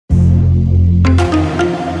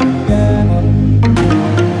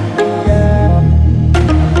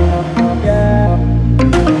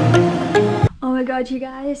god, you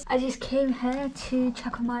guys, I just came here to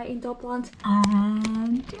check on my indoor plants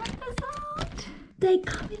and check this out. They're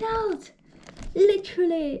coming out,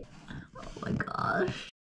 literally. Oh my gosh.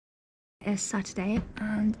 It's Saturday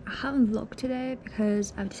and I haven't vlogged today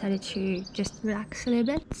because I've decided to just relax a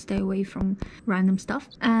little bit, stay away from random stuff,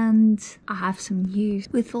 and I have some news.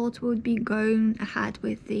 We thought we would be going ahead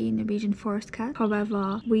with the Norwegian forest cat.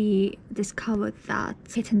 However, we discovered that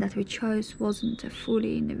kitten that we chose wasn't a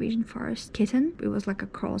fully Norwegian forest kitten. It was like a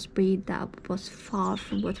crossbreed that was far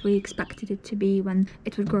from what we expected it to be when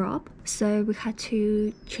it would grow up. So we had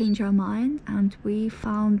to change our mind and we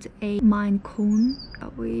found a Maine Coon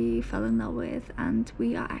that we fell in love with, and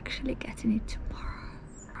we are actually getting it tomorrow.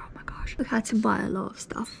 Oh my gosh. We had to buy a lot of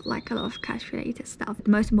stuff, like a lot of cat related stuff. The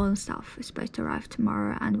most modern stuff is supposed to arrive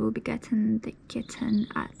tomorrow, and we'll be getting the kitten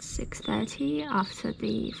at 6:30 after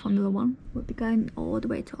the Formula 1. We'll be going all the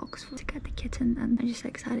way to Oxford to get the kitten, and I'm just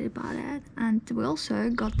excited about it. And we also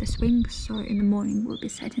got the swing, so in the morning we'll be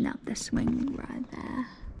setting up the swing right there.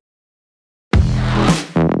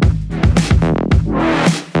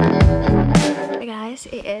 Hey guys,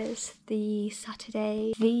 it is the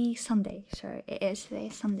Sunday, so it is the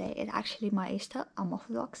Sunday. It's actually my Easter. I'm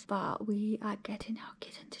Orthodox, but we are getting our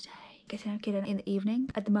kitten today. Getting our kitten in the evening.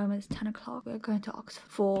 At the moment it's 10 o'clock. We're going to Oxford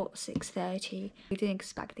for 6:30. We didn't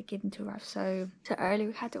expect the kitten to arrive so early.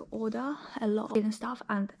 We had to order a lot of kitten stuff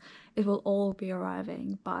and it will all be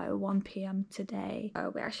arriving by 1 p.m. today.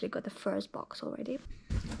 We actually got the first box already.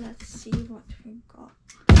 Let's see what we got.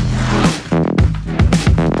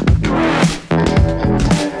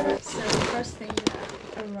 So the first thing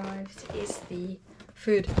that arrived is the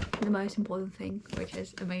food, the most important thing, which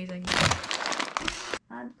is amazing.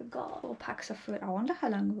 And we got 4 packs of food. I wonder how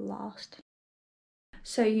long it will last.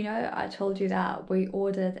 So, you know, I told you that we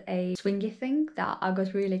ordered a swingy thing that I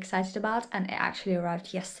got really excited about, and it actually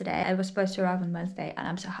arrived yesterday. It was supposed to arrive on Wednesday, and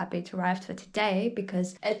I'm so happy it arrived for today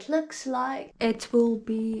because it looks like it will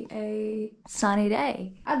be a sunny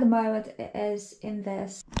day. At the moment, it is in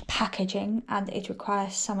this packaging and it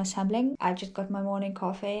requires some assembling. I just got my morning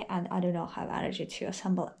coffee and I do not have energy to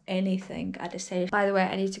assemble anything at this stage. By the way,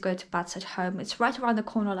 I need to go to Bats at Home. It's right around the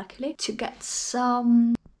corner, luckily, to get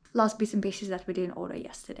some last bits and pieces that we didn't order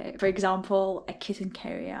yesterday. For example, a kitten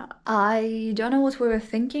carrier. I don't know what we were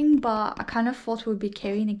thinking, but I kind of thought we'd be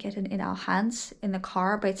carrying a kitten in our hands in the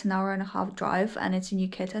car, but it's an hour-and-a-half drive and it's a new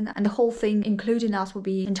kitten, and the whole thing, including us, will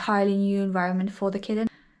be entirely new environment for the kitten.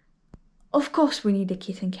 Of course we need a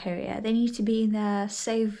kitten carrier. They need to be in their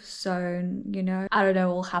safe zone, you know. I don't know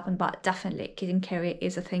what will happen, but definitely kitten carrier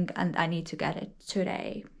is a thing and I need to get it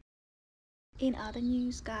today. In other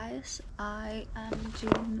news, guys, I am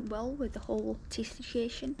doing well with the whole teeth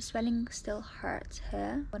situation. Swelling still hurts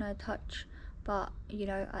here when I touch, but you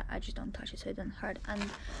know, I just don't touch it so it doesn't hurt, and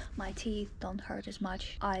my teeth don't hurt as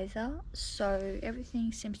much either, so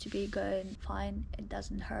everything seems to be going fine. It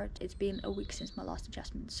doesn't hurt. It's been a week since my last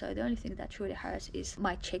adjustment, so the only thing that truly hurts is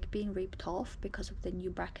my cheek being ripped off because of the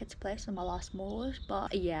new brackets placed on my last molars.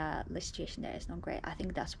 But yeah, the situation there is not great. I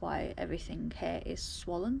think that's why everything here is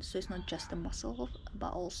swollen, so it's not just the muscle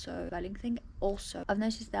but also swelling thing. Also, I've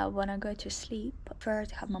noticed that when I go to sleep, I prefer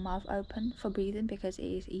to have my mouth open for breathing because it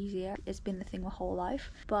is easier. It's been the thing my whole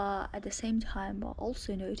life. But at the same time, what I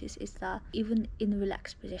also notice is that even in a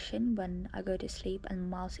relaxed position, when I go to sleep and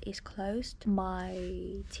my mouth is closed,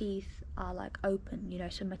 my teeth are like open, you know,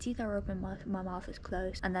 so my teeth are open, my mouth is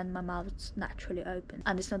closed, and then my mouth's naturally open.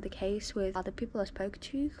 And it's not the case with other people I spoke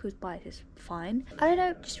to whose bite is fine. I don't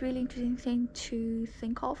know, just really interesting thing to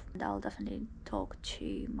think of, and I'll definitely talk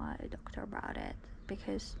to my doctor about it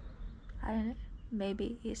because I don't know,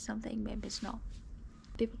 maybe it's something, maybe it's not.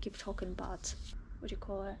 People keep talking about, what do you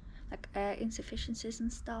call it, like air insufficiencies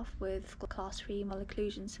and stuff with class 3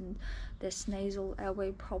 malocclusions and this nasal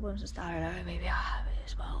airway problems and stuff. I don't know, maybe I have it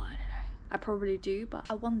as well, I don't know. I probably do, but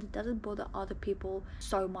I wonder, does it bother other people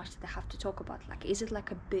so much that they have to talk about, like, is it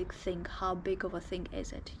like a big thing? How big of a thing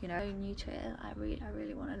is it, you know? I'm new to it. I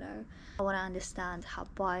really want to know. I want to understand how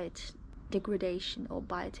bite degradation or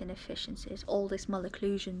bite inefficiencies, all these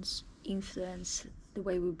malocclusions influence the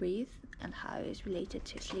way we breathe and how it's related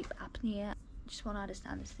to sleep apnea. I just want to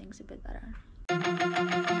understand these things a bit better.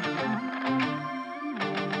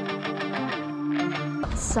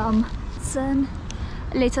 Some sun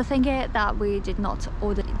little thingy that we did not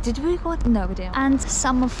order. Did we order? No, we didn't. And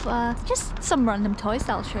some of just some random toys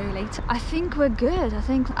that I'll show you later. I think we're good. I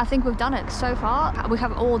think we've done it so far. We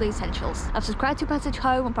have all the essentials. I've subscribed to Pets at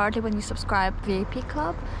Home. Apparently when you subscribe VIP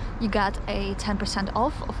Club, you get a 10%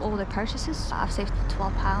 off of all the purchases. I've saved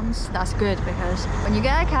 £12. That's good because when you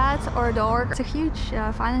get a cat or a dog, it's a huge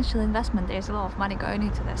financial investment. There's a lot of money going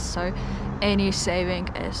into this, so any saving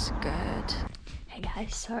is good. Hey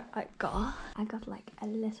guys, so I got like a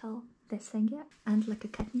little this thingy and like a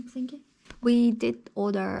catnip thingy. We did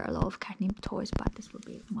order a lot of catnip toys, but this will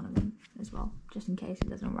be one of them as well, just in case it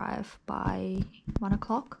doesn't arrive by 1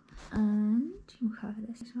 o'clock. And you have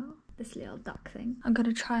this as well, this little duck thing. I'm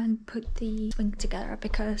gonna try and put the thing together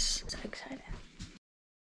because I'm so excited.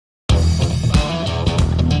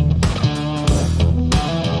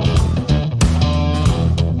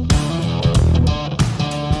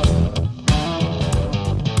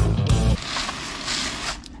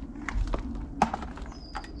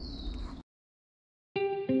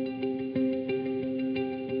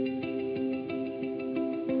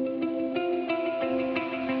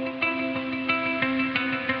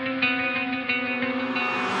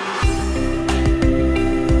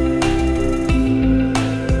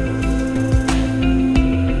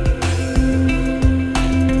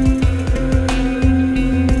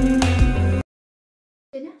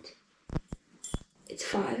 It's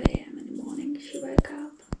 5 AM in the morning. She woke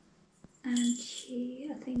up and she,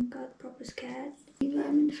 I think, got proper scared.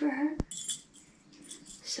 Environment for her.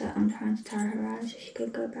 So I'm trying to tire her out so she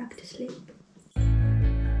could go back to sleep.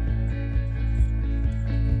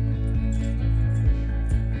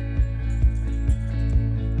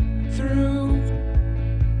 Through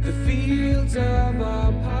the fields of our